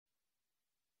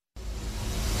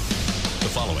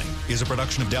following is a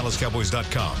production of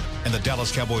DallasCowboys.com and the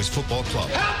Dallas Cowboys Football Club.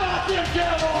 How about them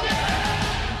Cowboys?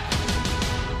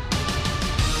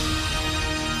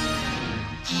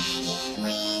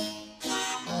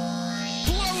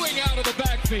 Blowing out of the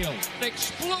backfield,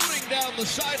 exploding down the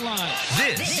sideline.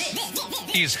 This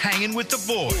is Hanging with the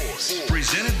Boys,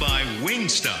 presented by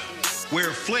Wingstop,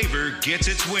 where flavor gets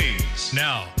its wings.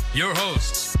 Now, your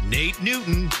hosts, Nate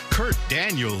Newton, Kurt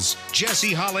Daniels,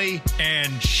 Jesse Holley,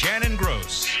 and Shannon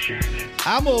Gross.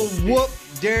 I'm going to whoop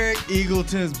Derek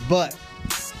Eagleton's butt.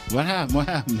 What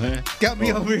happened, man? Got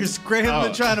me over here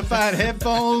scrambling, trying to find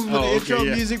headphones when the intro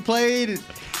music played.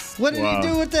 What did he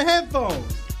do with the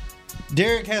headphones?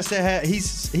 Derek has to have,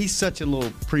 he's such a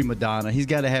little prima donna. He's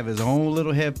got to have his own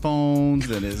little headphones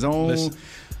and his own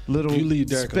little you leave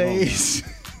Derek space.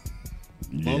 Alone,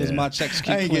 as long as my checks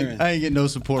keep clearing. I ain't getting no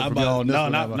support from y'all on this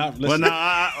one. Well,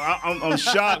 now I'm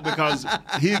shocked because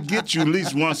he'll get you at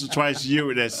least once or twice a year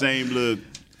with that same look.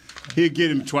 He'll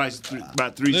get him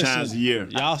about three times a year.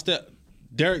 Y'all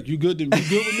Derek, you good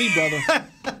with me, brother?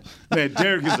 Man,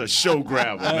 Derek is a show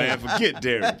grabber, man. Forget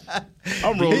Derek.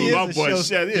 I'm rolling with my boy. He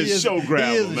is a show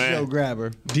grabber, man. He is a show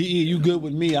grabber. DE, you good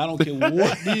with me? I don't care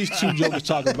what these two jokers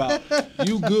talk about.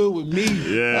 You good with me?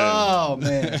 Yeah. Oh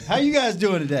man, how you guys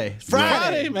doing today?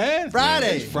 Friday, man.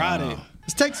 Friday. It's Friday.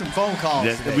 Let's take some phone calls.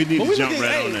 Yeah, we need to jump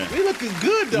right on that. We looking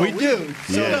good though. We do.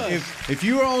 So Yeah. if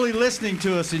you are only listening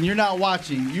to us and you're not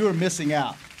watching, you are missing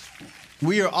out.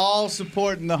 We are all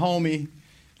supporting the homie.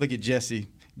 Look at Jesse.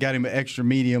 Got him an extra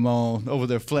medium on over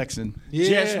there flexing. Yeah.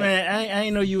 Jess, man, I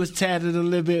ain't know you was tatted a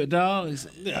little bit, dog.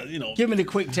 Yeah, Give me the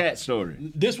quick tat story.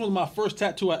 This was my first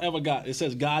tattoo I ever got. It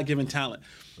says God-given talent.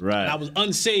 Right. And I was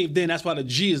unsaved then. That's why the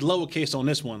G is lowercase on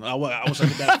this one. I wish I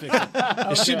could that fix.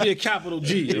 It should be a capital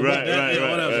G. Right.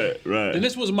 And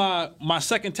this was my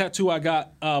second tattoo I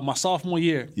got my sophomore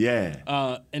year.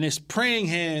 Yeah. And it's praying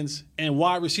hands and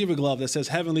wide receiver glove that says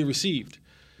heavenly received.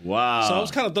 Wow. So I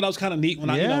thought that was kind of neat when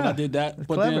I did that.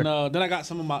 But clever. then I got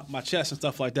some of my chest and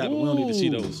stuff like that. But we don't need to see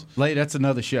those. Late, that's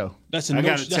another show. That's I a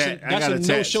got a no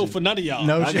tattoo. show for none of y'all.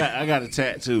 No. I got a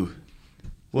tattoo.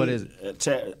 What is it?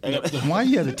 That's Why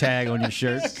you have the tag on your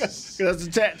shirt? a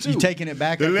tattoo. You taking it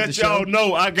back To after let the show? y'all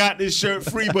know, I got this shirt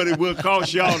free, but it will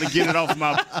cost y'all to get it off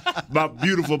my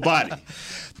beautiful body.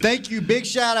 Thank you. Big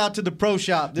shout out to the Pro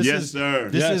Shop. This Yes, is, sir.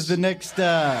 This Yes. is the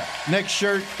next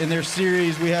shirt in their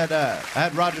series. We had I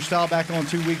had Roger Stahl back on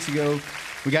 2 weeks ago.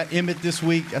 We got Emmett this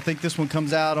week. I think this one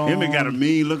comes out on. Emmett got a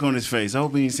mean look on his face. I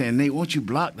hope he ain't saying, Nate, won't you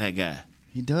block that guy?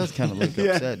 He does kind of look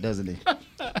upset, doesn't he?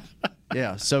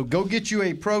 Yeah. So go get you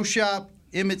a Pro Shop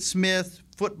Emmett Smith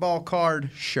football card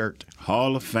shirt.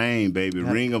 Hall of Fame, baby.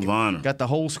 Ring of Honor. Got the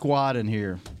whole squad in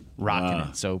here rocking Wow.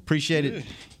 it. So appreciate it,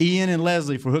 Ian and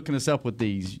Leslie, for hooking us up with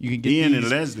these. You can get Ian these.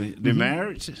 and Leslie, they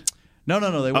married? No.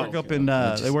 They work okay. up in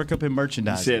they work up in You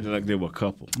merchandise. said it like they were a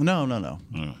couple. No.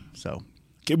 So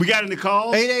Okay, we got any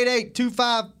calls?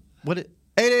 888-25 what it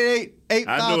 888-855-2297.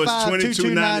 I know it's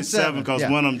 2297 because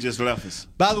one of them just left us.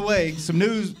 By the way, some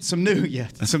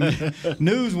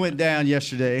news went down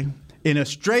yesterday in a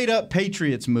straight up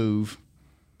Patriots move.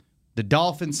 The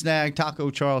Dolphins snagged Taco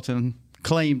Charlton,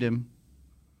 claimed him.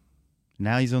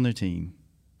 Now he's on their team.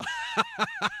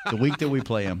 The week that we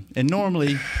play him. And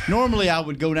normally I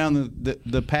would go down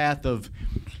the path of,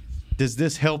 does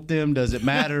this help them? Does it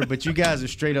matter? But you guys have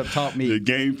straight up taught me. The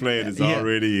game plan is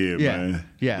already in, man.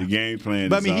 Yeah. The game plan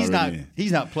But I is mean, already in.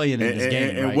 he's not playing in this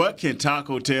game, And right? what can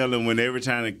Taco tell him when every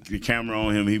time the camera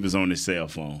on him, he was on his cell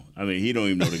phone? I mean, he don't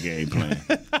even know the game plan.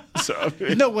 So,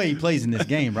 There's no way he plays in this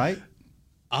game, right?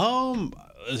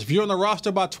 If you're on the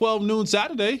roster by 12 noon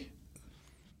Saturday.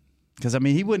 Because, I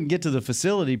mean, he wouldn't get to the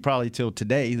facility probably till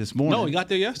today, this morning. No, he got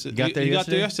there yesterday. He got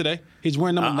there yesterday. He's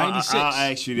wearing number 96.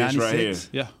 I'll ask you this right here. 96?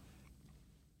 Yeah.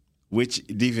 Which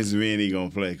defensive end he going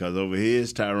to play? Because over here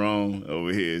is Tyrone.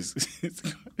 Over here is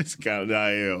it's Kyle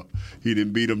Dial. He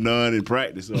didn't beat him none in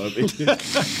practice. So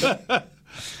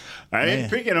I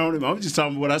ain't picking on him. I'm just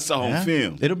talking about what I saw on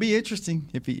film. It'll be interesting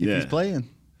if he's playing.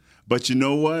 But you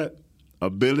know what?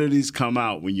 Abilities come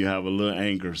out when you have a little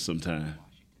anger sometimes.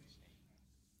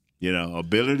 You know,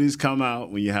 abilities come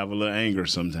out when you have a little anger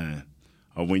sometimes.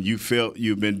 Or when you felt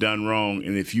you've been done wrong.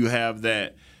 And if you have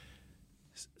that,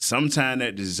 sometimes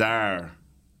that desire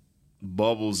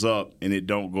bubbles up and it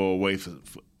don't go away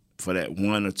for that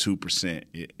 1 or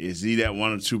 2%. Is he that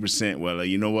 1 or 2%? Well,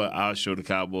 you know what? I'll show the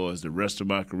Cowboys the rest of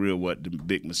my career what the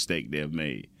big mistake they've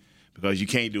made. Because you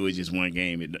can't do it just one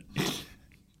game.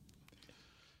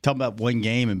 Talking about one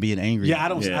game and being angry. Yeah, I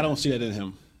don't see that in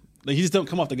him. Like, he just don't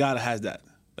come off the guy that has that.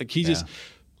 Like, he's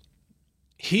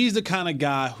the kind of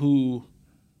guy who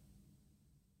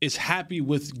is happy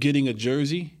with getting a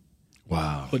jersey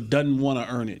Wow. but doesn't want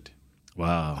to earn it.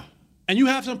 Wow. And you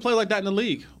have some play like that in the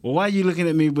league. Well, why are you looking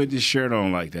at me with this shirt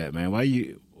on like that, man? Why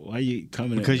you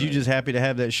coming? Because at me you're just happy to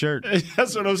have that shirt.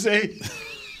 That's what I'm saying.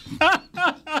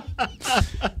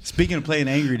 Speaking of playing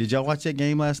angry, did y'all watch that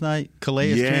game last night?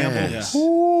 Calais Campbell. Yes.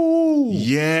 Ooh.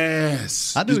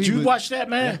 Yes. I knew Did he you was- watch that,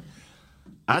 man?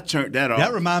 I turned that off.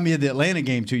 That reminded me of the Atlanta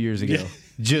game 2 years ago.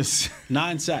 Just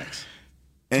 9 sacks.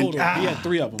 And- Total. He had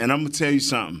 3 of them. And I'm going to tell you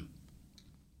something.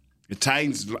 The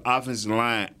Titans' offensive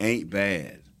line ain't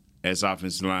bad as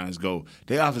offensive lines go.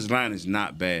 Their offensive line is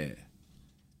not bad.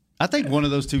 I think one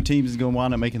of those two teams is going to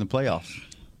wind up making the playoffs.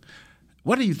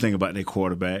 What do you think about their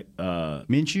quarterback?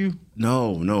 Minshew?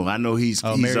 No. I know he's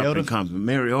up Mariota? and coming.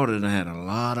 Mariota done had a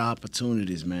lot of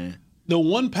opportunities, man. The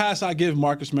one pass I give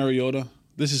Marcus Mariota,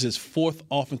 this is his 4th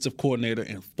offensive coordinator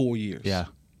in 4 years. Yeah.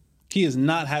 He has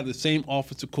not had the same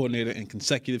offensive coordinator in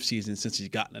consecutive seasons since he's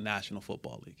gotten the National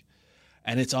Football League.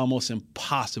 And it's almost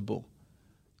impossible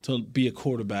to be a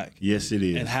quarterback. Yes, it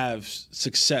is. And have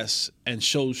success and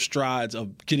show strides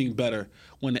of getting better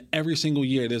when every single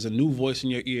year there's a new voice in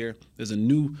your ear, there's a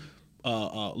new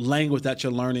language that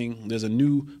you're learning, there's a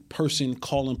new person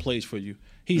calling plays for you.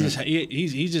 He's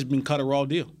just been cut a raw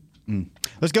deal.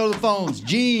 Let's go to the phones.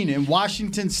 Gene in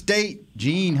Washington State.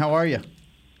 Gene, how are you?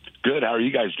 Good. How are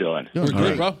you guys doing? Doing Good,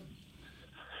 great. bro.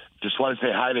 Just want to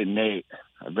say hi to Nate.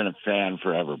 I've been a fan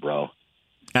forever, bro.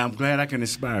 I'm glad I can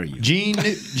inspire you. Gene,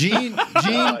 hey,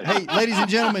 ladies and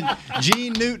gentlemen,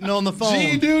 Gene Newton on the phone.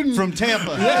 Gene Newton. From Tampa.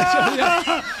 Go ahead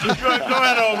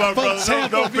on, my brother.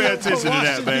 Don't pay attention to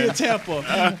that, man.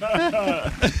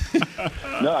 Tampa.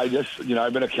 No,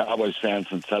 I've been a Cowboys fan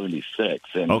since '76,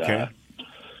 and Okay.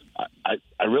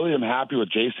 I really am happy with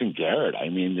Jason Garrett. I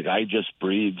mean, the guy just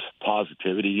breathes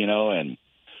positivity, and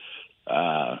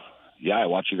I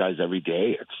watch you guys every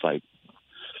day. It's like,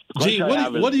 Gene,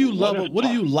 what do you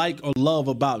like or love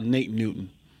about Nate Newton?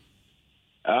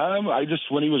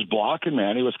 When he was blocking,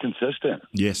 man, he was consistent.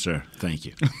 Yes, sir. Thank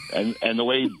you. And the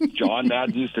way John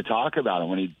Madden used to talk about him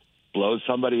when he blows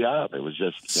somebody up, it was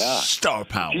just, Star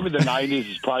power. Team of the 90s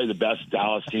is probably the best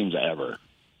Dallas teams ever.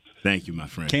 Thank you, my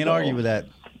friend. Can't argue with that.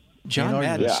 John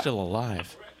Madden's Yeah. still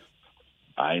alive.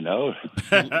 I know.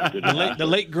 The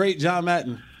late great John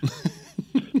Madden.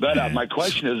 But my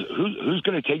question is, who's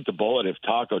going to take the bullet if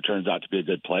Taco turns out to be a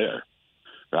good player?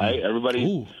 Right?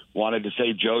 Everybody wanted to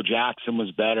say Joe Jackson was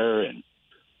better and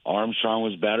Armstrong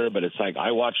was better, but it's like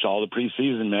I watched all the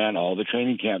preseason, man, all the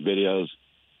training camp videos.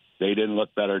 They didn't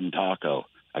look better than Taco.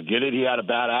 I get it, he had a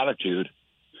bad attitude,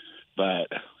 but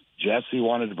Jesse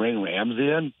wanted to bring Ramsey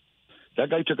in. That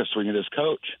guy took a swing at his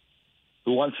coach.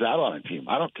 Who wants that on a team?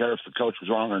 I don't care if the coach was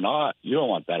wrong or not. You don't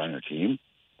want that on your team,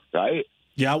 right?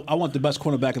 Yeah, I want the best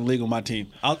cornerback in the league on my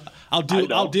team. I'll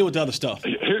deal with the other stuff.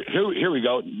 Here we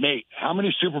go. Nate, how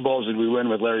many Super Bowls did we win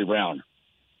with Larry Brown?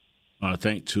 I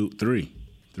think 2, 3.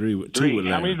 3 with 2 Three. with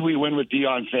How many did we win with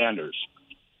Deion Sanders?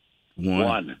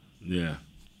 1. Yeah.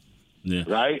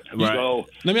 Right? Right. So,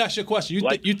 Let me ask you a question.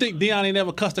 You think Deion ain't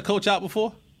never cussed a coach out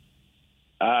before?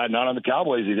 not on the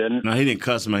Cowboys, he didn't. No, he didn't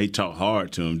cuss him. He talked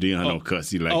hard to him. Deion don't cuss.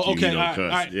 He like you. Okay, He don't cuss. all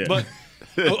right. Yeah. But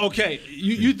okay,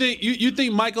 you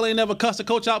think Michael ain't never cussed a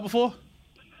coach out before?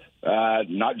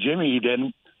 Not Jimmy, he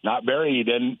didn't. Not Barry, he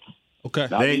didn't. Okay.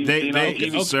 Not They,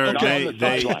 Dino, sir, not on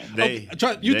the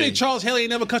sideline. You think Charles Haley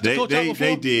ain't never cussed a coach out before?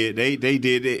 They did. They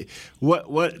did it.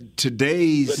 What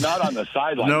today's? But not on the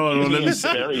sideline. No, Jimmy let me and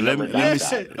say. Barry Let never me done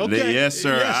say. that. Okay. Yes,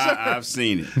 sir. Yes, sir. I've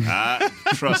seen it.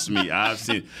 Trust me. I've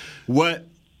seen it. What?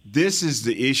 This is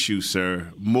the issue,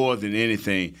 sir, more than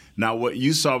anything. Now, what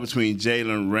you saw between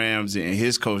Jalen Ramsey and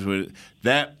his coach,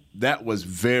 that was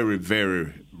very,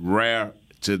 very rare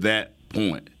to that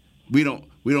point. We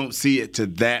don't see it to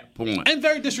that point. And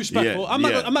very disrespectful. I'm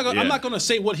not going to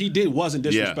say what he did wasn't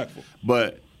disrespectful. Yeah.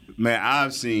 But man,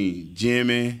 I've seen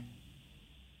Jimmy.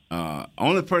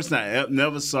 Only person I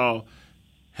never saw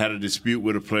had a dispute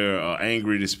with a player, or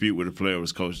angry dispute with a player,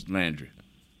 was Coach Landry.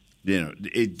 I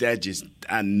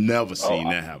never seen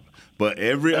that happen. But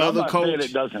every And other I'm not coach, saying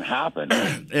it doesn't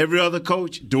happen. every other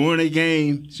coach during a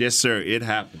game, yes, sir, it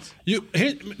happens.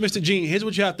 Mr. Gene, here's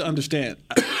what you have to understand.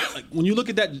 Like, when you look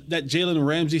at that Jalen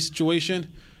Ramsey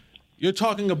situation, you're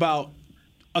talking about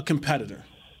a competitor.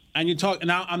 And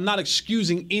now I'm not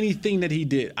excusing anything that he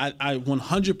did. I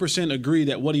 100% agree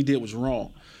that what he did was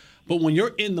wrong. But when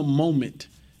you're in the moment,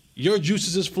 your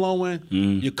juices is flowing,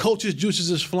 your coach's juices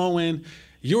is flowing,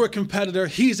 you're a competitor,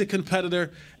 he's a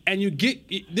competitor, and you get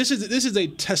this is a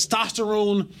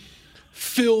testosterone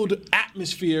filled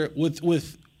atmosphere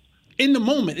with in the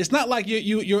moment. It's not like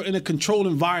you're in a controlled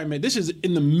environment. This is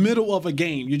in the middle of a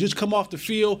game. You just come off the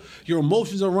field. Your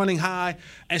emotions are running high.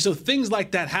 And so things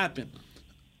like that happen.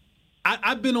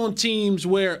 I've been on teams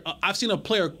where I've seen a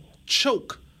player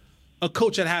choke a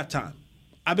coach at halftime.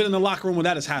 I've been in the locker room when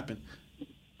that has happened.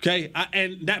 Okay?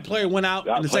 And that player went out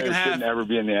in the second half. That player should never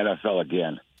be in the NFL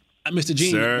again. Mr.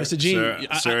 Gene,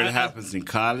 it happens in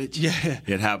college. Yeah.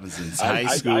 It happens in high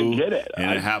school. I get it.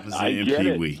 And it happens in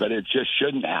Pee Wee. But it just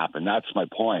shouldn't happen. That's my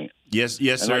point. Yes,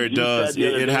 sir, it does.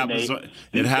 It happens.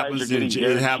 It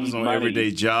happens on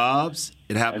everyday jobs.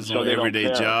 It happens on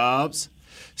everyday jobs.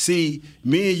 See,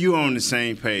 me and you are on the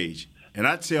same page, and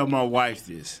I tell my wife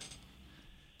this.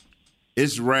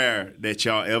 It's rare that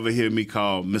y'all ever hear me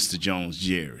call Mr. Jones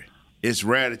Jerry. It's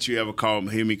rare that you ever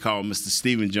hear me call Mr.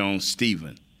 Stephen Jones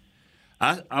Stephen.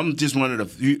 I'm just one of the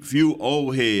few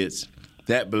old heads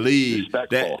that believe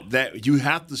that you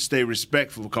have to stay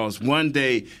respectful, because one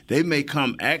day they may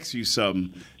come ask you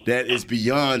something that is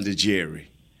beyond the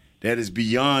Jerry, that is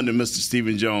beyond the Mr.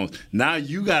 Stephen Jones. Now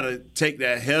you got to take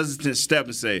that hesitant step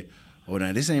and say, oh,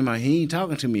 now this ain't he ain't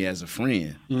talking to me as a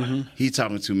friend. Mm-hmm. He's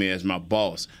talking to me as my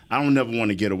boss. I don't never want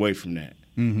to get away from that.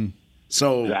 Mm-hmm.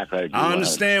 So exactly. I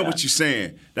understand what you're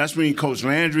saying. That's when Coach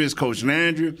Landry is Coach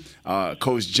Landry,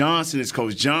 Coach Johnson is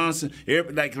Coach Johnson.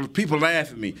 Like, people laugh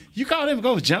at me. You call him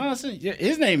Coach Johnson?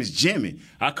 His name is Jimmy.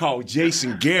 I call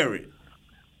Jason Garrett.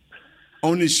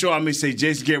 On this show, I may say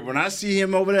Jason Garrett. When I see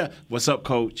him over there, what's up,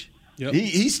 Coach? Yep.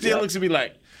 He still looks at me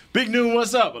like, Big Noon,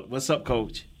 what's up? What's up,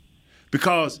 Coach?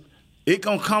 Because it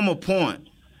going to come a point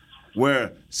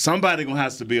where somebody going to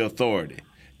have to be authority.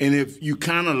 And if you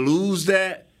kind of lose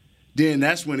that, then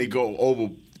that's when they go over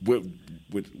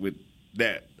with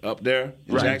that up there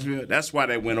in Jacksonville. That's why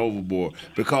they went overboard,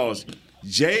 because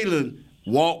Jalen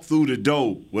walked through the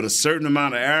door with a certain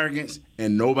amount of arrogance,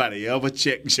 and nobody ever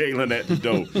checked Jalen at the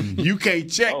door. You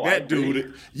can't check that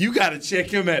dude. You got to check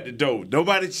him at the door.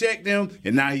 Nobody checked him,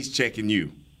 and now he's checking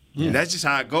you. Yeah. And that's just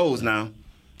how it goes now.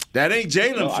 That ain't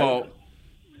Jalen's fault.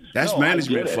 That's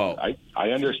management fault.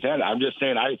 I understand. I'm just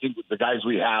saying, I think the guys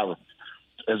we have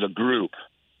as a group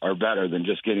are better than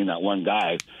just getting that one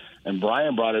guy. And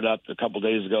Brian brought it up a couple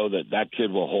days ago that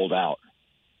kid will hold out.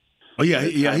 Oh, yeah,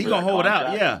 he going to hold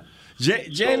out, yeah.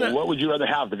 So what would you rather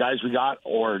have, the guys we got,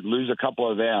 or lose a couple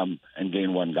of them and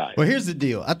gain one guy? Well, here's the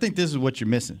deal. I think this is what you're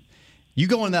missing. You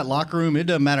go in that locker room, it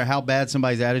doesn't matter how bad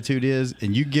somebody's attitude is,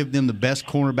 and you give them the best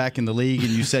cornerback in the league,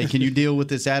 and you say, can you deal with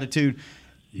this attitude?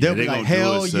 They'll be like,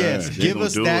 hell yes, give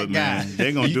us that guy.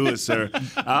 They're going to do it, sir.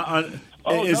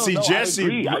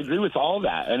 Jesse, I agree with all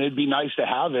that, and it'd be nice to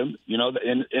have him,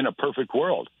 in a perfect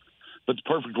world. But the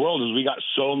perfect world is we got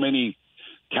so many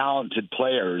talented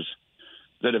players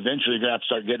that eventually you're going to have to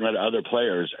start getting rid of other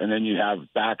players, and then you have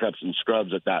backups and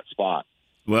scrubs at that spot.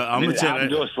 Well, I'm going to tell you. It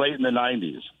happened to us late in the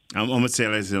 90s. I'm going to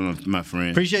tell you this, my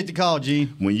friend. Appreciate the call,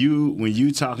 Gene. When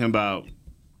you talking about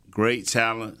great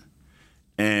talent,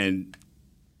 and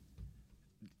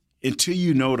until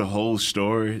you know the whole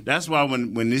story, that's why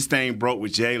when this thing broke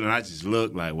with Jalen, I just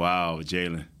looked like, wow,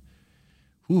 Jalen,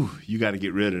 you got to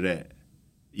get rid of that.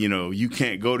 You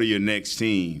can't go to your next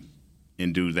team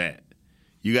and do that.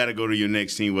 You got to go to your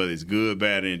next team, whether it's good,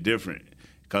 bad, or indifferent.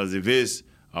 Because if it's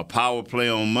a power play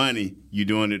on money, you're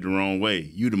doing it the wrong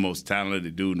way. You the most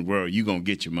talented dude in the world. You're going to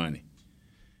get your money.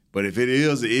 But if it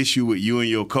is an issue with you and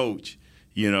your coach,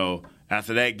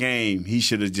 after that game, he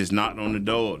should have just knocked on the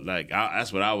door.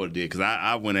 That's what I would have did, because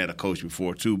I went at a coach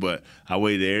before too, but I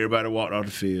waited till everybody walked off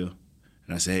the field.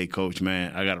 And I said, hey, coach,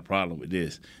 man, I got a problem with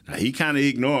this. Now, he kind of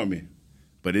ignored me,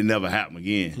 but it never happened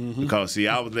again. Mm-hmm. Because, see,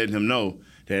 I was letting him know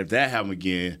that if that happened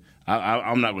again,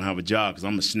 I'm not going to have a job, because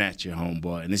I'm going to snatch your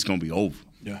homeboy, and it's going to be over.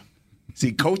 Yeah.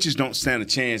 See, coaches don't stand a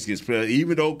chance against players.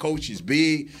 Even though coach is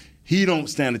big, he don't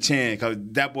stand a chance, because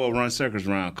that boy runs circles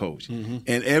around coach. Mm-hmm.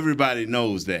 And everybody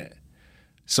knows that.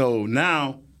 So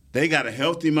now they got a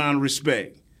healthy amount of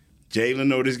respect. Jalen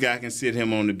know this guy can sit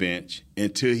him on the bench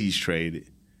until he's traded.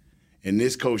 And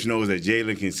this coach knows that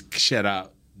Jalen can shut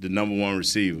out the number one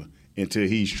receiver until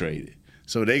he's traded.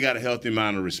 So they got a healthy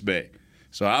amount of respect.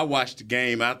 So I watched the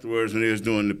game afterwards when they was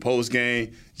doing the post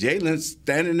game. Jalen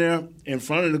standing there in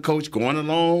front of the coach going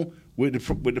along with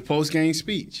the post game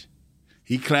speech.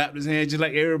 He clapped his hand just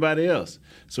like everybody else.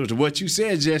 So to what you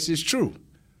said, Jess, is true.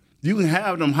 You can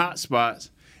have them hot spots.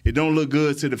 It don't look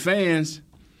good to the fans,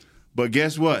 but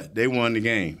guess what? They won the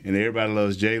game, and everybody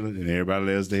loves Jalen, and everybody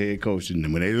loves the head coach.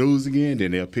 And when they lose again, then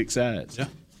they'll pick sides. Yeah.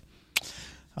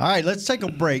 All right, let's take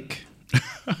a break.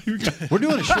 We're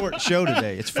doing a short show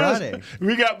today. It's Friday.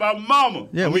 We got my mama.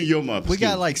 Yeah, your mother. We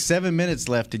got like 7 minutes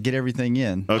left to get everything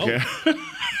in. Okay.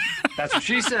 That's what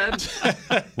she said.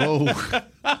 Whoa.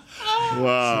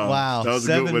 Wow. That was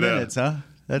 7 a good one. minutes, huh?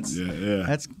 That's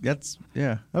yeah.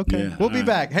 Okay. Yeah, We'll be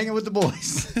back. Hanging with the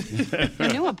boys. The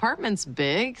new apartment's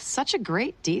big. Such a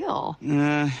great deal.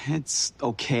 It's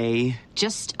okay.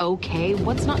 Just okay?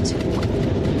 What's not to...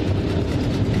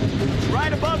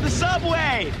 Right above the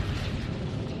subway!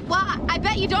 Well, I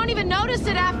bet you don't even notice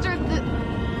it after the...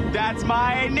 That's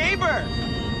my neighbor,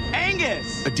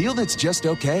 Angus. A deal that's just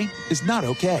okay is not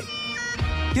okay.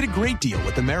 Get a great deal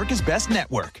with America's Best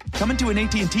Network. Come into an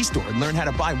AT&T store and learn how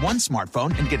to buy one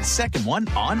smartphone and get a second one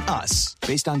on us.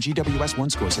 Based on GWS One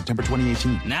score, September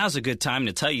 2018. Now's a good time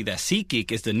to tell you that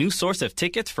SeatGeek is the new source of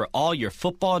tickets for all your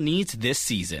football needs this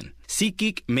season.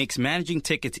 SeatGeek makes managing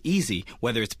tickets easy,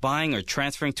 whether it's buying or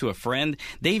transferring to a friend.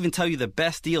 They even tell you the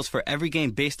best deals for every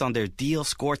game based on their Deal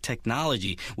Score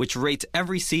technology, which rates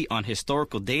every seat on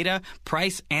historical data,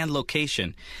 price, and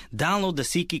location. Download the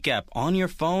SeatGeek app on your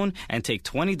phone and take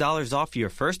 $20 off your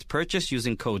first purchase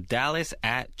using code DALLAS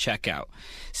at checkout.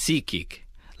 SeatGeek.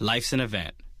 Life's an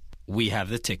event. We have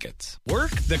the tickets.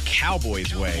 Work the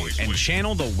Cowboys way and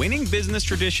channel the winning business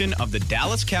tradition of the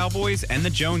Dallas Cowboys and the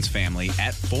Jones family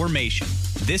at Formation.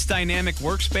 This dynamic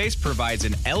workspace provides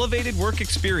an elevated work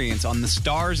experience on the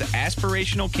Star's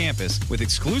aspirational campus with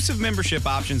exclusive membership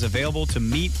options available to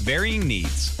meet varying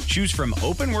needs. Choose from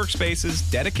open workspaces,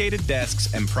 dedicated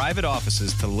desks, and private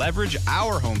offices to leverage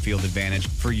our home field advantage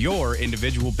for your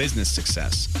individual business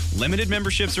success. Limited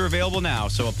memberships are available now,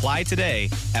 so apply today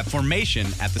at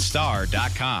formationatthestar.com.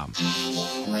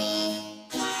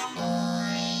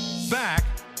 Back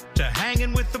to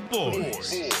Hanging with the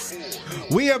Boys.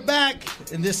 We are back,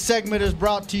 and this segment is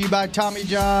brought to you by Tommy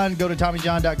John. Go to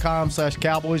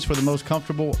TommyJohn.com/Cowboys for the most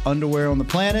comfortable underwear on the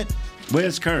planet.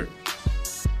 Where's Kurt?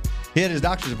 He had his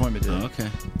doctor's appointment today. Oh, okay.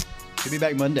 He'll be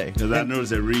back Monday. Because I noticed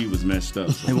that Reed was messed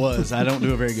up. So. It was. I don't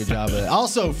do a very good job of it.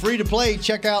 Also, free to play.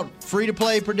 Check out free to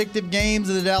play predictive games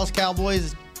of the Dallas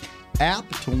Cowboys app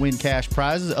to win cash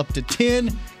prizes. Up to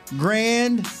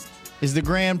 $10,000 is the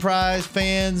grand prize.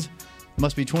 Fans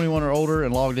must be 21 or older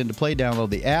and logged in to play. Download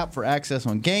the app for access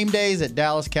on game days at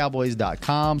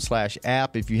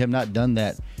DallasCowboys.com/app. If you have not done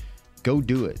that, go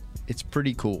do it. It's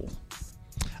pretty cool.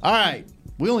 All right.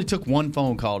 We only took one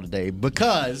phone call today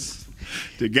because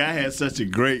the guy had such a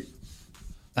great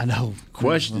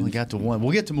question. We only got to one.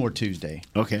 We'll get to more Tuesday.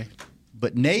 Okay.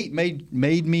 But Nate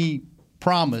made me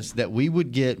promise that we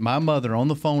would get my mother on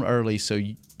the phone early so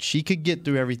she could get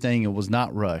through everything and was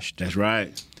not rushed. That's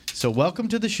right. So welcome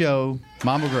to the show,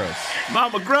 Mama Gross.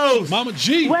 Mama Gross. Mama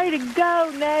G. Way to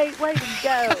go, Nate. Way to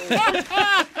go.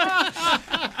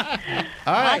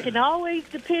 All right. I can always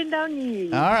depend on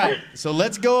you. All right. So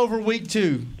let's go over week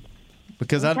 2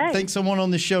 because I think someone on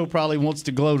the show probably wants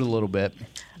to gloat a little bit.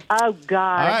 Oh,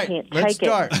 God. All right. I can't Let's take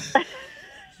start.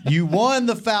 You won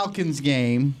the Falcons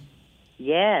game.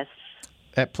 Yes.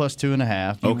 At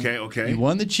 +2.5. Okay. You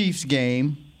won the Chiefs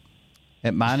game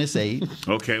at -8.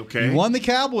 Okay. You won the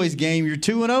Cowboys game. You're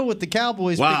 2-0 with the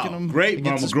Cowboys. Wow, Picking them great,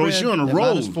 Mama Gross. You're on a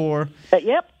roll. -4.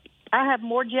 Yep. I have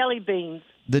more jelly beans.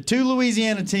 The 2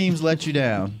 Louisiana teams let you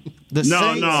down. The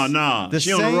No. The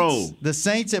She on a roll. The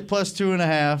Saints at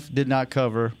 +2.5 did not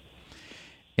cover.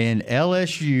 And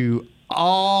LSU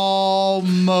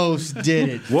almost did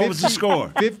it. What was the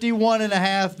score?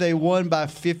 51.5. They won by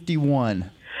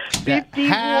 51. 51.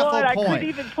 Half a I point. couldn't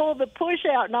even pull the push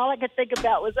out, and all I could think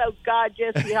about was, oh, God,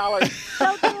 Jesse Holler.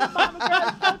 Don't do it, Mama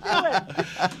Gross. Don't do it.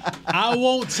 I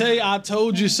won't say I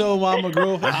told you so, Mama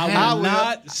Gross. I will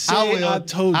not say I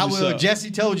told you so.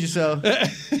 Jesse told you so.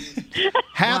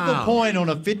 Half a point on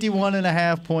a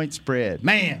 51.5 point spread.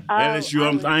 Man.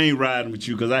 LSU, I ain't riding with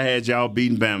you because I had y'all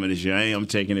beating Bama this year. I'm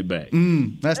taking it back.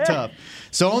 That's tough.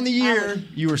 So on the year,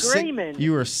 you were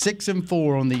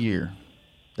 6-4 on the year.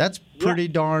 That's pretty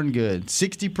darn good.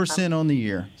 60% on the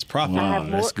year. It's profit. Wow,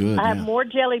 that's good. I have more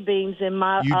jelly beans in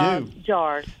my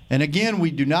jars. And again, we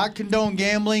do not condone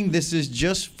gambling. This is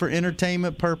just for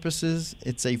entertainment purposes.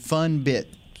 It's a fun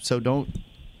bit, so don't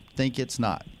think it's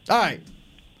not. All right.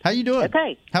 How you doing?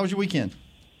 Okay. How was your weekend?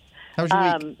 How was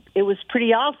your week? It was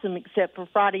pretty awesome, except for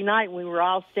Friday night. We were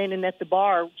all standing at the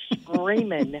bar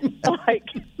screaming. Like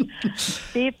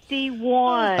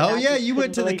 51. Oh, yeah. You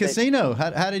went to the casino.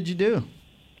 How did you do?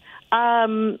 I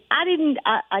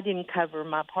didn't cover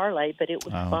my parlay, but it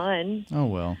was fun. Oh,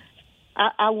 well.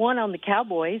 I won on the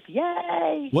Cowboys.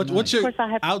 Yay! What's your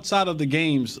outside of the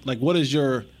games? Like, what is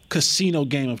your casino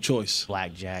game of choice?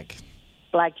 Blackjack.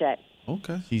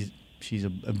 Okay. She's a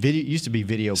video. Used to be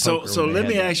video poker. So let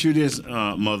me ask you this,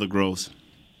 Mother Gross.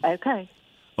 Okay.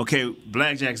 Okay,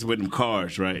 blackjack's with them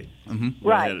cards, right? Mm-hmm.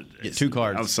 Right. Get 2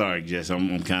 cards. I'm sorry, Jess.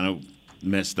 I'm kind of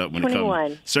messed up when it 21.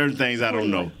 comes to certain things I don't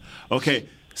know. Okay,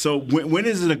 So when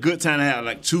is it a good time to have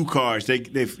like 2 cards?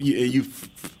 You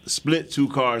split 2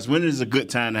 cards. When is a good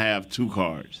time to have 2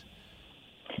 cards?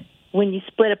 When you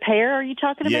split a pair, are you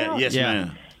talking about? Yes,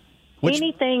 ma'am.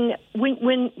 Anything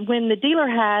when the dealer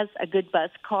has a good bus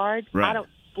card, Right. I don't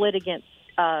split against.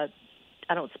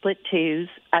 I don't split 2s.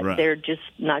 Right. They're just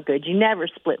not good. You never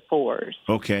split 4s.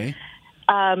 Okay.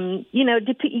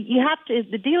 You have to.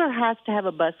 The dealer has to have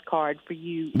a bus card for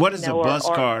you. What is a bus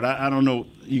card? I don't know.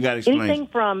 You got to explain.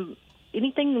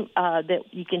 Anything that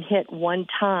you can hit one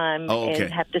time okay.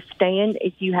 and have to stand.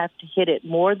 If you have to hit it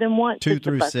more than once, 2 it's a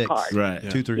through bus 6. card.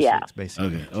 Right. 2 through Yeah. 6,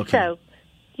 basically. Okay. So,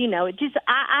 it just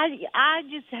I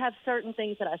just have certain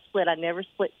things that I split. I never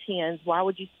split 10s. Why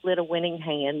would you split a winning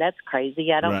hand? That's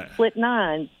crazy. I don't Right. split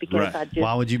 9s because I just.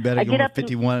 Why would you bet I against get a up and-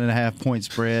 51.5 point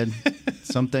spread?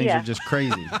 Some things Yeah. are just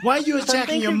crazy. Why are you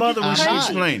attacking your mother when she crazy.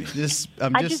 explaining?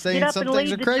 I'm I just just saying get up some and things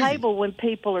leave are the crazy. table when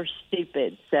people are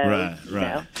stupid. So, Right. you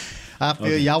know. I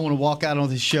feel y'all want to walk out on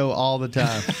this show all the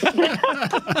time.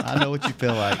 I know what you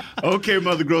feel like. Okay,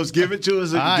 Mother Gross, give it to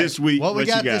us All right. this week. What we you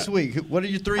got this week? What are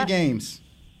your 3 games?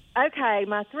 Okay,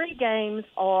 my 3 games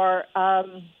are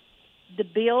the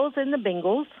Bills and the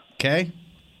Bengals. Okay.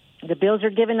 The Bills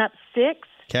are giving up 6.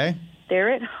 Okay.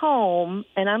 They're at home,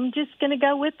 and I'm just going to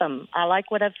go with them. I like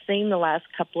what I've seen the last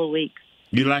couple of weeks.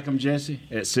 You like them, Jesse,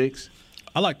 at 6?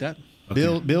 I like that.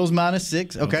 Okay. Bills minus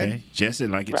 6. Okay. Jesse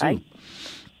like it Right. too.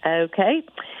 Okay.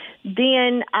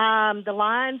 Then the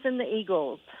Lions and the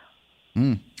Eagles.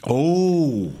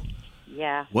 Oh.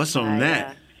 Yeah. What's on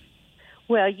that?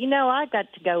 Well, I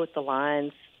got to go with the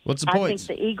Lions. What's the I points?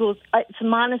 think the Eagles, it's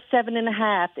minus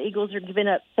 7.5. The Eagles are giving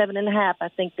up 7.5. I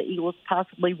think the Eagles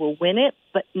possibly will win it,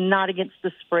 but not against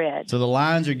the spread. So the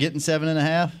Lions are getting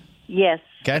 7.5? Yes.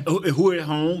 Okay. Who at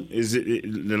home? Is it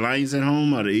the Lions at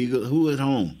home or the Eagles? Who at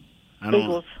home? I don't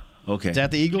Eagles. Okay. Is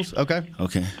that the Eagles? Okay.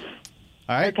 Okay.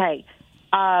 All right. Okay.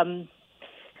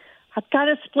 I've got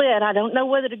a split. I don't know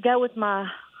whether to go with my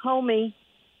homie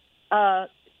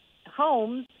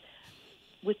Holmes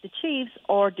with the Chiefs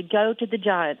or to go to the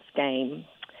Giants game.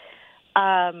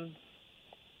 I'm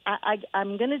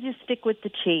going to just stick with the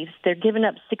Chiefs. They're giving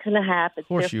up 6.5. It's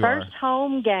course their you first are.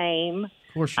 home game.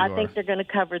 Of course you I are. think they're going to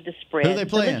cover the spread. Who are they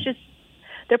playing?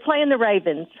 They're playing the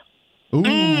Ravens.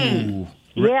 Ooh.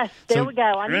 Yes, there So- we go.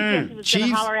 I knew Jesse was going Chiefs-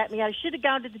 to holler at me. I should have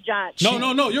gone to the Giants.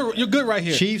 No, you're good right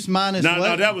here. Chiefs minus No,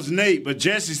 what? that was Nate, but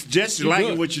Jesse liking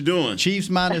good. what you're doing. Chiefs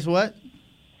minus what?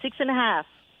 6.5.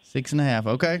 6.5.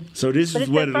 Okay. So this But is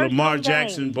it's where their the first Lamar home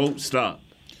Jackson game. boat stopped.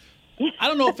 I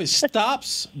don't know if it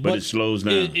stops, but it slows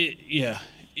down. Yeah.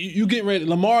 You getting ready.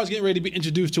 Lamar's getting ready to be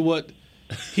introduced to what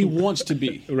he wants to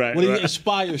be. Right, What he right.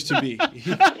 aspires to be.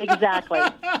 Exactly.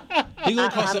 He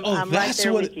look across and say, I'm right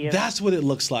there with you. that's what it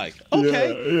looks like.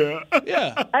 Okay.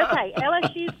 Yeah. Okay,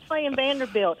 LSU's playing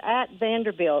Vanderbilt at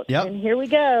Vanderbilt. Yep. And here we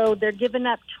go. They're giving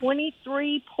up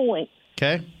 23 points.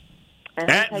 Okay. And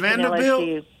At I'm taking Vanderbilt?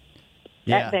 LSU.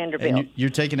 Yeah. At Vanderbilt. And you're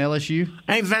taking LSU?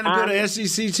 Ain't Vanderbilt an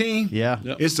SEC team? Yeah.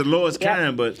 Yep. It's the lowest Yep.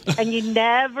 kind, but And you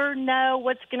never know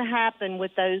what's going to happen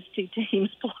with those two teams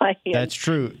playing. That's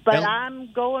true. But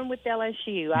I'm going with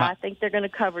LSU. I think they're going to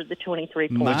cover the 23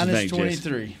 points. minus think,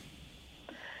 23.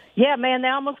 Yeah, man, they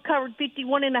almost covered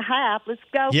 51.5. Let's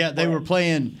go. Yeah, they for were it.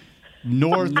 playing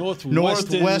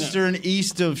northwestern,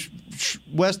 east of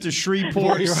west of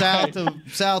Shreveport, You're south right. of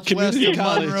southwest Community of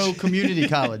college. Monroe Community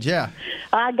College. Yeah.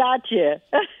 I got you.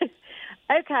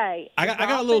 Okay. I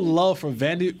got a little love for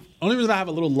Vandy. Only reason I have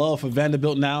a little love for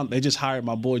Vanderbilt now, they just hired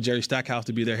my boy Jerry Stackhouse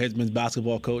to be their head men's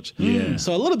basketball coach. Yeah.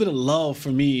 So a little bit of love for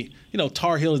me.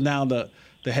 Tar Heel is now the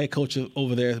head coach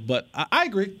over there. But I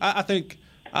agree. I think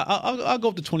I'll go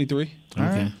up to 23.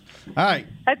 okay. All right.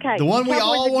 Okay. The one we Cowboys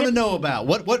all are want to good- know about.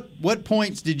 What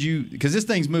points did you? Because this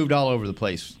thing's moved all over the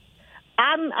place.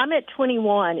 I'm at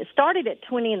 21. It started at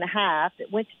 20.5.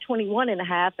 It went to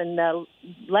 21.5, and the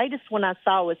latest one I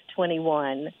saw was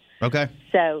 21. Okay.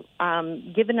 So,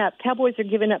 giving up. Cowboys are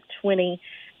giving up 20,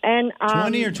 and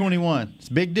 20 or 21. It's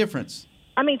a big difference.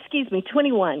 I mean, excuse me,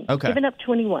 21. Okay. Giving up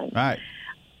 21. All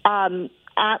right.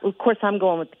 Of course, I'm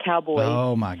going with the Cowboys.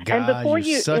 Oh my God! And before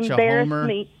you're you such a embarrass homer.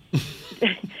 me,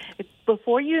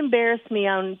 before you embarrass me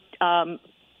on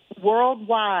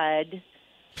worldwide,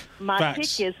 my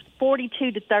Facts. pick is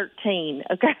 42-13.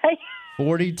 Okay.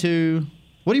 42.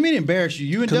 What do you mean embarrass you?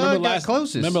 You and Doug got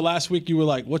closest. Remember last week you were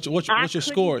like, "What's your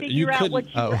score?" I You couldn't figure out what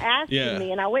you were asking Yeah.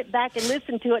 me, and I went back and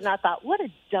listened to it, and I thought, what a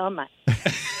dumbass.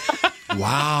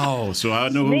 Wow. So I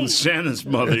know Me. who Shannon's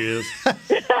mother is.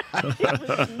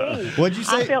 What'd you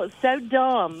say? I felt so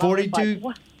dumb. 42,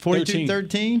 13.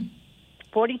 13?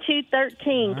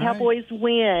 42-13. right. Cowboys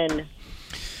win.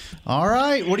 All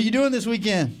right. What are you doing this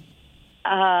weekend?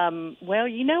 Well,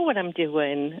 you know what I'm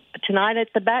doing. Tonight at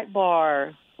the Back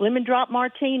Bar, lemon drop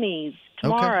martinis.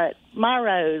 Tomorrow at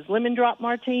Myro's, lemon drop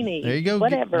martini. There you go.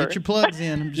 Whatever. Get your plugs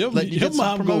in. I'm just letting you get some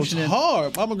mom goes promotion in.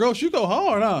 hard. Mama Gross, you go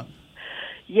hard, huh?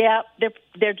 Yeah,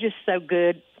 they're just so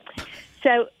good.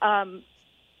 So,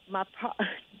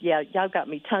 y'all got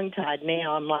me tongue-tied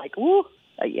now. I'm like, woo,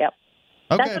 yep.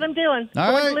 Okay. That's what I'm doing.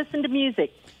 All going right. to listen to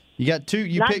music. You got two.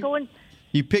 You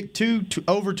picked two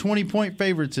over 20-point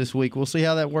favorites this week. We'll see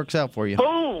how that works out for you.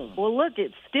 Boom. Well, look,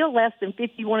 it's still less than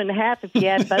 51.5 if you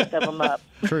add both of them up.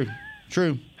 True.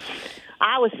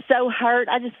 I was so hurt.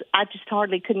 I just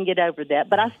hardly couldn't get over that.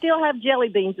 But I still have jelly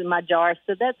beans in my jar,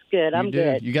 so that's good. I'm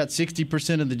good. You got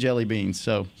 60% of the jelly beans.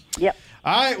 So. Yep.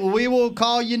 All right. Well, we will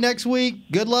call you next week.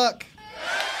 Good luck.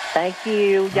 Thank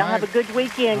you. Y'all have a good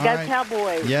weekend. Go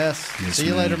Cowboys. Yes. See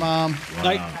you later, Mom. Wow.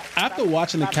 Like after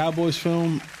watching the Cowboys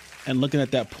film and looking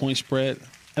at that point spread,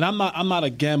 and I'm not a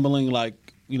gambling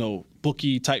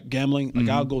bookie type gambling. Like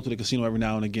I'll go to the casino every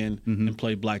now and again and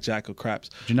play blackjack or craps.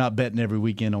 But you're not betting every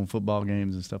weekend on football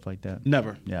games and stuff like that.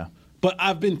 Never. Yeah. But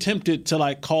I've been tempted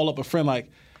to call up a friend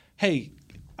hey,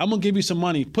 I'm gonna give you some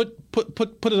money. Put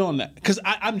it on that because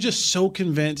I'm just so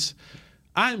convinced.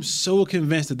 I am so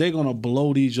convinced that they're gonna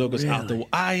blow these jokers out the.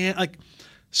 I am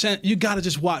Shan, you gotta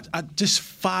just watch. Just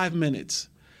 5 minutes.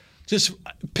 Just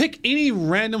pick any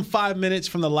random 5 minutes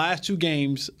from the last two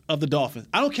games of the Dolphins.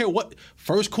 I don't care what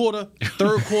first quarter,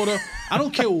 third quarter. I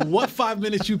don't care what 5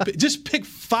 minutes you pick. Just pick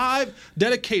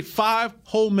dedicate 5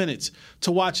 whole minutes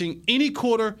to watching any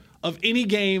quarter of any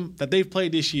game that they've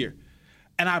played this year.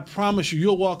 And I promise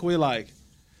you'll walk away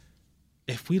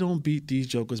if we don't beat these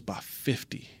jokers by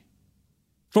 50.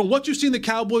 From what you've seen the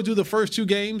Cowboys do the first two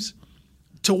games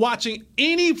to watching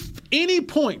any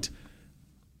point.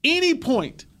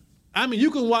 I mean,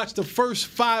 you can watch the first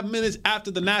 5 minutes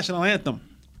after the national anthem.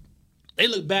 They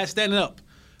look bad standing up.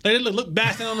 They look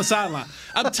bad standing on the sideline.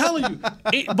 I'm telling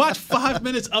you, watch 5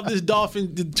 minutes of the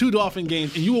two Dolphin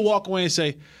games, and you will walk away and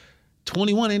say,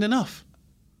 21 ain't enough.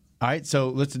 All right, so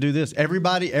let's do this.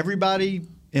 Everybody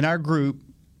in our group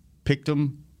picked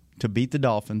them to beat the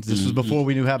Dolphins. This was before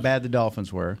we knew how bad the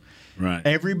Dolphins were. Right.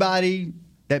 Everybody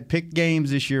that picked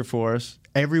games this year for us,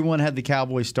 everyone had the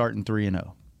Cowboys starting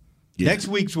 3-0. Yeah. Next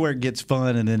week's where it gets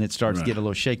fun, and then it starts to get a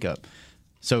little shake-up.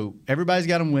 So everybody's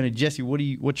got them winning. Jesse,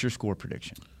 what's your score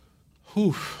prediction?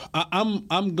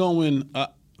 I'm going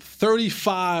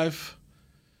 35-10.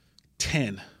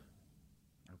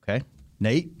 Okay.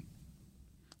 Nate?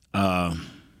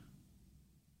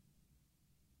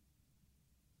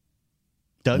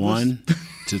 Douglas?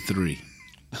 1-3.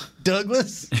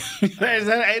 Douglas? Ain't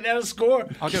that a score?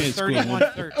 I'll go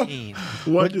 31-13.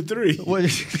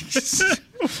 1-3.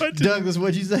 Douglas,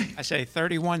 what'd you say? I say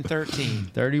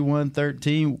 31-13.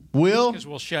 31-13. Will? Because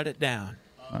we'll shut it down.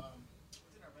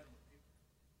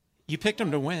 You picked them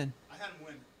to win. I had them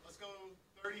win. Let's go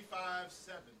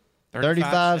 35-7.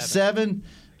 35-7.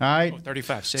 All right.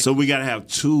 35-6. So we got to have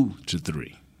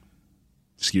 2-3.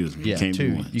 Excuse me. Yeah, can't two.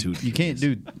 do one.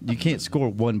 You can't score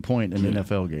 1 point in an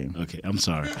NFL game. Okay, I'm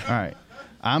sorry. All right.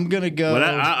 I'm going to go. Well,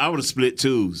 I would have split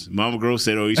twos. Mama Gross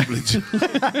said, he split two.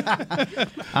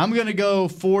 I'm going to go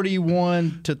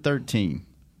 41-13.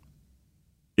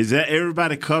 Is that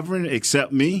everybody covering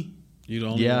except me? You're the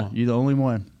only one. You're the only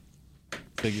one.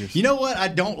 Figures. You know what I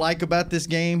don't like about this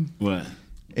game? What?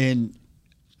 And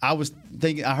I was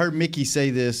thinking, I heard Mickey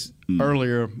say this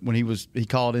earlier when he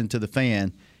called into the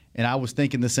fan. And I was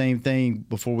thinking the same thing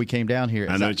before we came down here.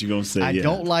 I know what you're going to say. I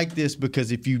don't like this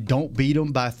because if you don't beat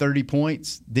them by 30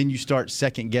 points, then you start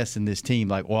second-guessing this team.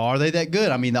 Like, well, are they that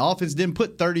good? I mean, the offense didn't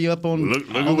put 30 up on Look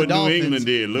on at the what Dolphins. New England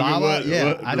did. Look at what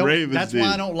the Ravens that's did. That's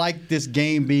why I don't like this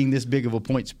game being this big of a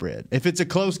point spread. If it's a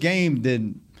close game,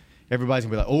 then everybody's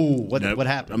going to be like, oh, what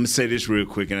happened? I'm going to say this real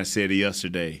quick, and I said it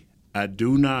yesterday.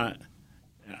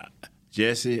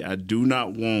 Jesse, I do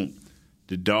not want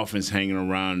the Dolphins hanging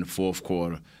around in the fourth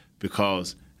quarter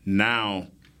because now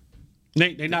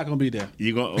Nate, they're not going to be there.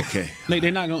 You going okay? Nate,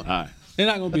 they're not going. All right. They're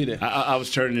not going to be there. I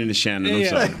was turning into Shannon. I'm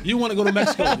sorry. You want to go to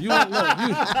Mexico? You want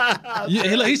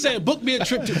look. He said, "Book me a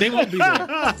trip." They won't be there.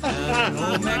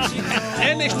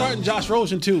 And they starting Josh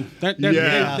Rosen too.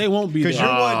 They won't be there.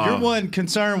 Because your one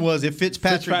concern was if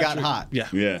Fitzpatrick got hot.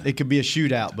 Yeah. It could be a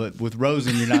shootout. But with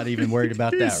Rosen, you're not even worried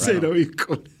about that, right?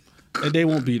 They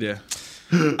won't be there.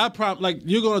 I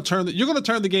you're going to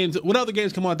turn the games. What other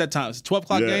games come on at that time? It's a 12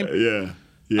 o'clock game. Yeah.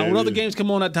 When other games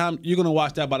come on at that time, you're going to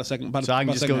watch that by the second. So I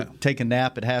can just go take a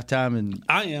nap at halftime and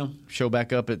I am show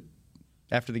back up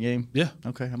after the game. Yeah.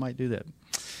 Okay, I might do that.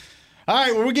 All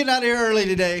right, well, we're getting out of here early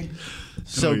today.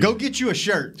 So go get you a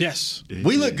shirt. Yes.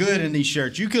 We look good in these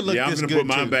shirts. You could look I'm this going to good, put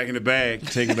mine too. back in the bag.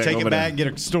 Take it back over there. Get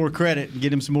a store credit, and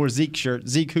get him some more Zeke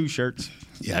Who shirts.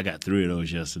 Yeah, I got 3 of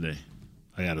those yesterday.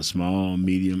 I got a small,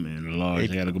 medium, and a large.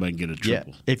 I got to go back and get a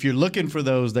triple. Yeah. If you're looking for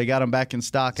those, they got them back in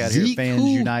stock out here Zeke at Fans who?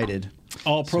 United.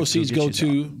 All proceeds go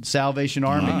to Salvation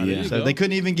Army. Yeah. So they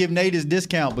couldn't even give Nate his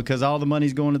discount because all the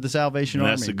money's going to the Salvation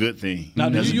Army. That's a good thing. Now,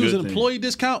 do That's a you use good an thing. employee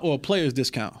discount or a player's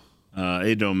discount?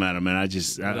 It don't matter, man. I'm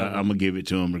gonna give it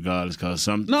to him regardless, cause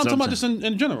No, I'm talking about just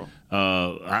in general.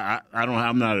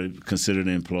 I'm not considered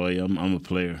an employee. I'm a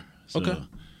player. So, Okay.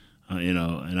 And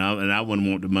I wouldn't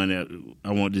want the money.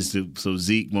 I want this so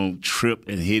Zeke won't trip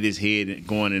and hit his head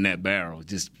going in that barrel.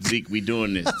 Just Zeke, we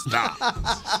doing this. Stop.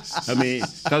 I mean,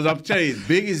 because I'm telling you, as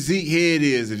big as Zeke head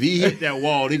is, if he hit that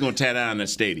wall, they're gonna tear down that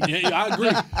stadium. Yeah, I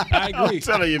agree. I'm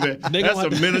telling you, man. That's a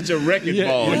miniature wrecking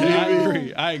ball.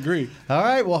 Yeah, I agree. All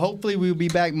right. Well, hopefully we'll be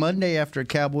back Monday after a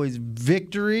Cowboys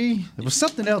victory. There was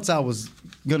something else I was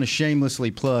going to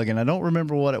shamelessly plug, and I don't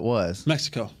remember what it was.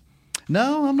 Mexico.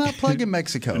 No, I'm not plugging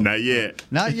Mexico. Not yet.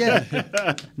 Not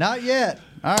yet. Not yet.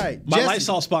 All right. My Jesse,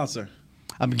 Lysol sponsor.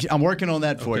 I'm working on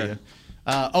that for you.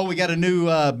 We got a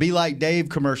new Be Like Dave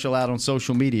commercial out on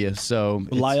social media. So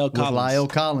With Lyle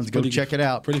Collins. Go check it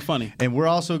out. Pretty funny. And we're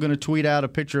also going to tweet out a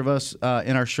picture of us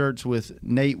in our shirts with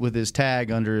Nate with his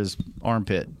tag under his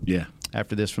armpit. Yeah.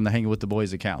 After this from the Hanging with the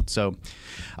Boys account. So,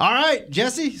 all right,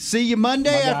 Jesse, see you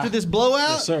Monday after this blowout.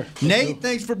 Yes, sir. Nate,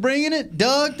 thanks for bringing it.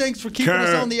 Doug, thanks for keeping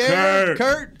us on the air.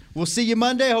 Kurt, we'll see you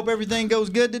Monday. Hope everything goes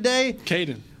good today.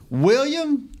 Caden.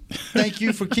 William, thank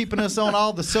you for keeping us on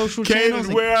all the social channels.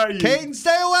 Caden, where are you? Caden,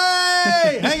 stay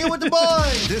away. Hanging with the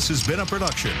boys. This has been a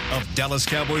production of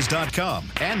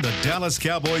DallasCowboys.com and the Dallas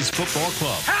Cowboys Football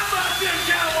Club. How about this,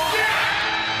 Cowboys?